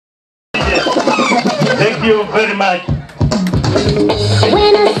Thank you very much.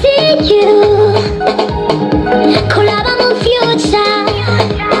 When I see you, collab on future.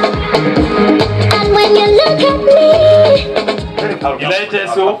 And when you look at me, United,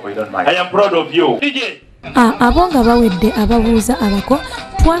 so I am proud of you. DJ. Abonga bawedde ababuuza abako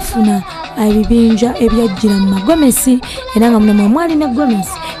twafuna ebibinja ebyajjira mu magomesi era nga muno mwali ne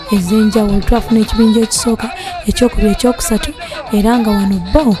gomesi ez'enjawulo. Twafuna ekibinja ekisooka, ekyokubiri, ekyokusatu era nga wano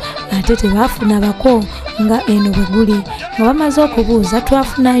bo ate tebaafuna bako nga eno bwe guli. Nga bamaze okubuuza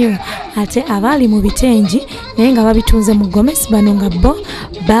twafunayo ate abaali mu bitengi naye nga babitunze mu gomesi bano nga bo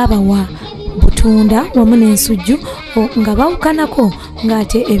baabawa butunda wamu n'ensujju nga bawukanako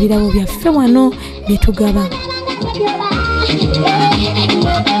ng'ate ebirabo byaffe wano bye tugaba.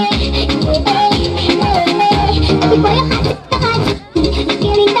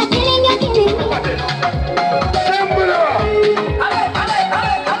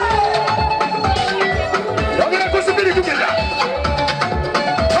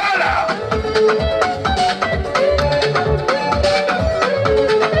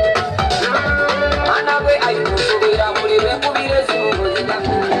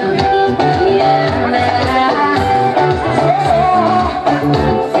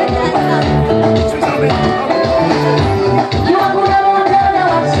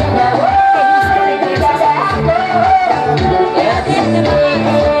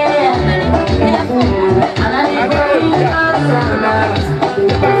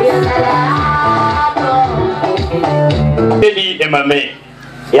 Emame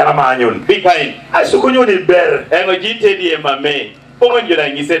Yaramanyon. Be kind. I sukunyoni ber. Eno jitedi emame. Pongonjola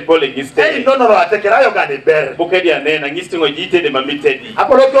ngise pole ngiste. Hey no atekera yoga ni ber. Bukedde anena ngiste ngo jitedi mami tedi.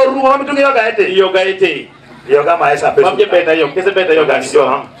 Apolo to rumo mami tungi yoga ete. Yoga ete. Yoga maesa peso. Mami beta yoga. Kese beta yoga ni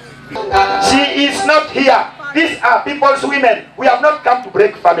yo. She is not here. These are people's women. We have not come to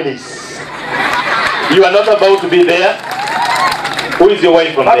break families. You are not about to be there. Who is your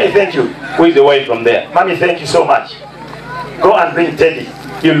wife from there? Mommy, thank you. Who is your wife from there? Mommy, thank you so much. Go and bring Teddy.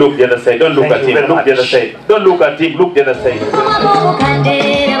 You look the other side. Don't look at him. Look the other side. Don't look at him. Look the other side.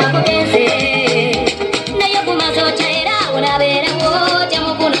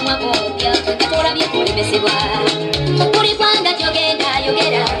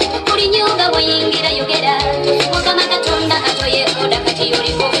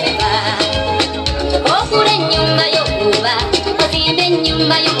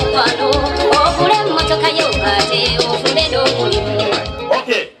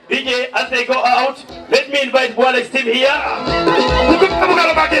 Okay, DJ, as they go out, let me invite Boale's team here.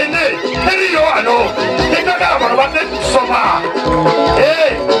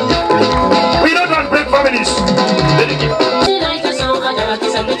 Hey, we don't want break families.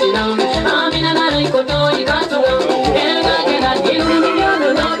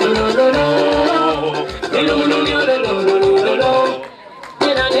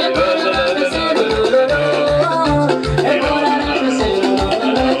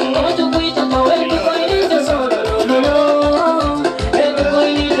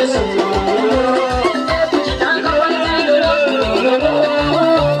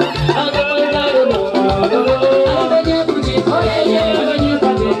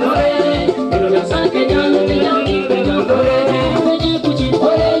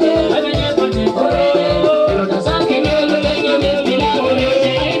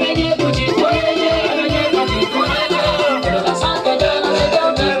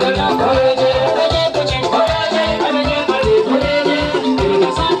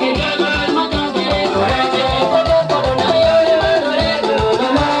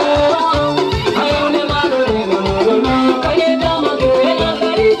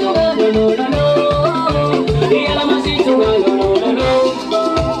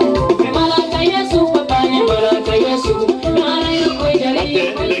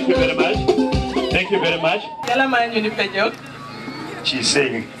 She's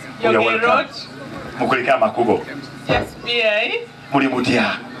saying, you're welcome. Yes, B.I.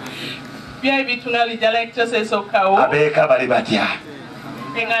 Mulimutia. B.I. bitunali dialecto se sokao. Abeka balibatia.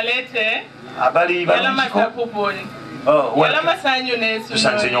 Engalete. Abali balimiko. Oh, well. Yala masanyu nesu.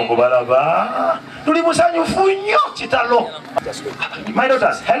 Tusanyo kubalaba. Tuli musanyu funyo chitalo. My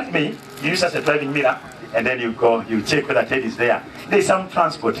daughters, help me. Use as a driving mirror. And then you go, you check whether Ted is there. There's some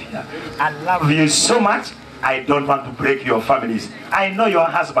transport here. I love you so much. I don't want to break your families. I know your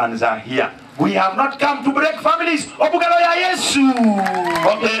husbands are here. We have not come to break families. Okay,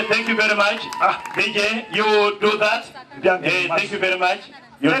 thank you very much. DJ, you do that. Thank you very much.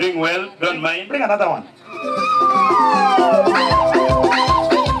 You're doing well. Don't mind. Bring another one.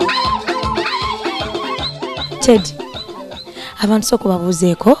 Ted, abantu soko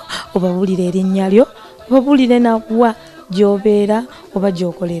babuzeeko obabulira erinnya lyo babulire nakuwa gy'obeera oba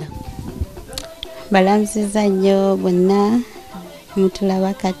gy'okolera. Balanziza nnyo bonna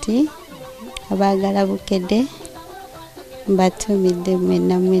mutulaba kati abaagala Bukedde mbatumidde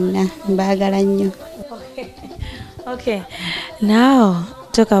mwenna mbaagala nnyo. Okay, now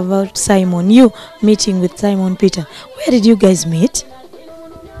talk about Simon. You meeting with Simon Peter. Where did you guys meet?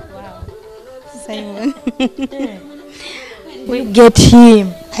 Wow, Simon. We get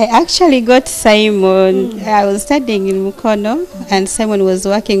him. I actually got Simon. I was studying in Emikolo and Simon was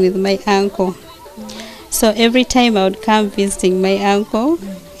working with my uncle. So every time I would come visiting my uncle,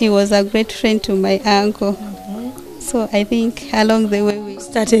 he was a great friend to my uncle. So I think along the way we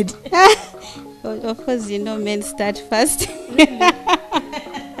Started. Of course, you know, men start first.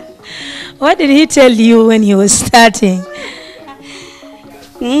 What did he tell you when he was starting?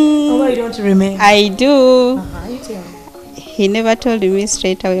 Oh, I don't remember. I do. You tell me. He never told me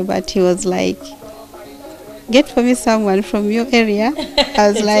straight away, but he was like, get for me someone from your area.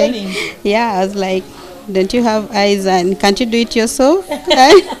 I was like, yeah, I was like, don't you have eyes and can't you do it yourself?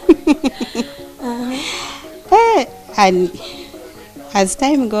 And as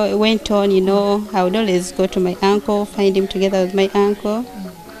time went on, you know, I would always go to my uncle, find him together with my uncle.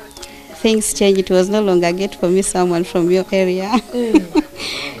 Things changed. It was no longer get for me someone from your area.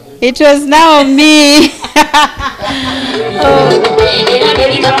 It was now me.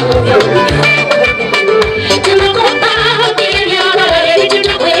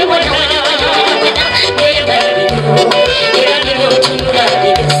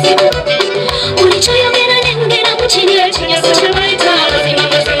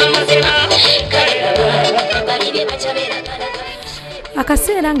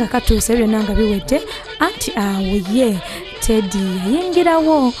 Akaseera nga katuuse byonna nga biwedde anti awo ye Teddy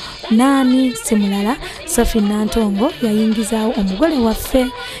yayingirawo naani si mulala Sophie Nantongo yayingizaawo omugole waffe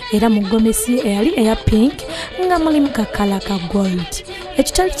era mu gomesi eyali eya pink nga mulimu kakala ka gold.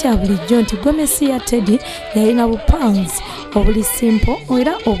 Ekitali kya bulijjo nti gomesi ya Teddy yalina bupounds obuli simple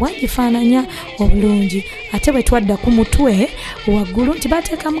era obwagifaananya obulungi ate bwe twadda ku mutwe waggulu nti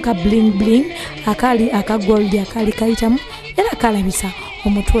bateekamu ka bling bling akali aka gold akali kayitamu era kalabisa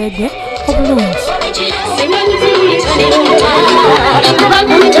omutwe gwe obulungi.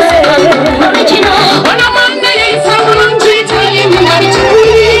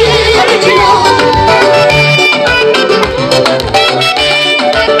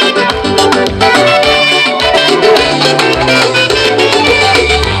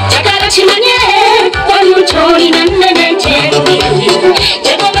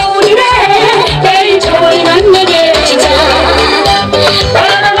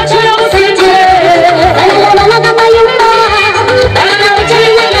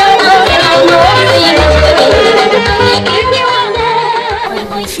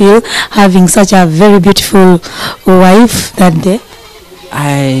 You having such a very beautiful wife that day?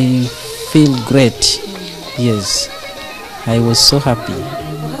 I feel great. Yes, I was so happy.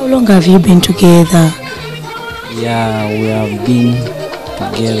 How long have you been together? Yeah, we have been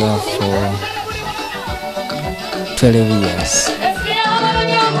together for 12 years.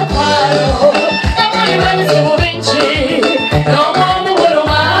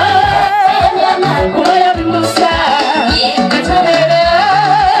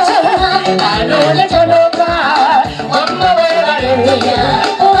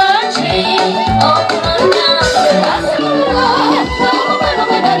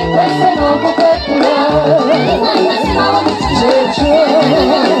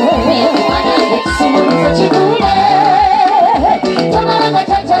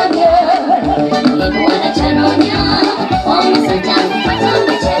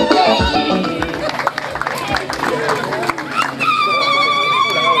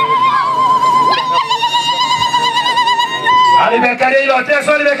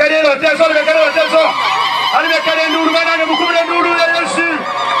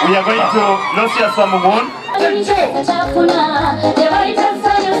 We are going to Lucia Samuon.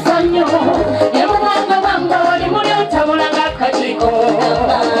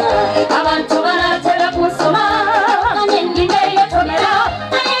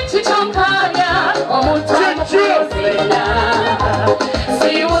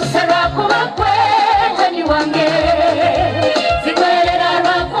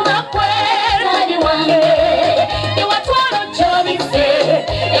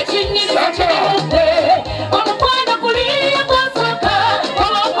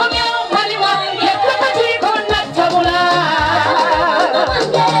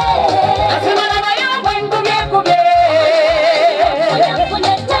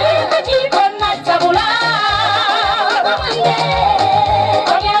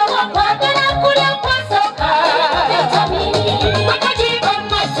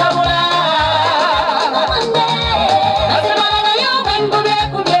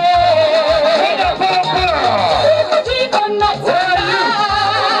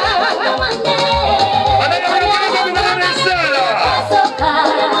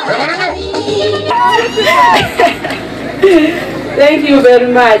 Thank you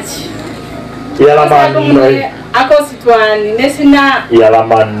very much. Yalaman. Ako situan nesina.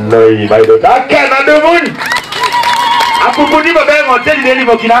 Yalaman noi my daughter. Akana dumun. Aku puni babe hotel deli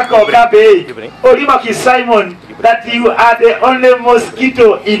mokinako brabe. Olima ki Simon that you are the only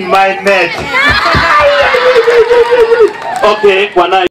mosquito in my net. Okay,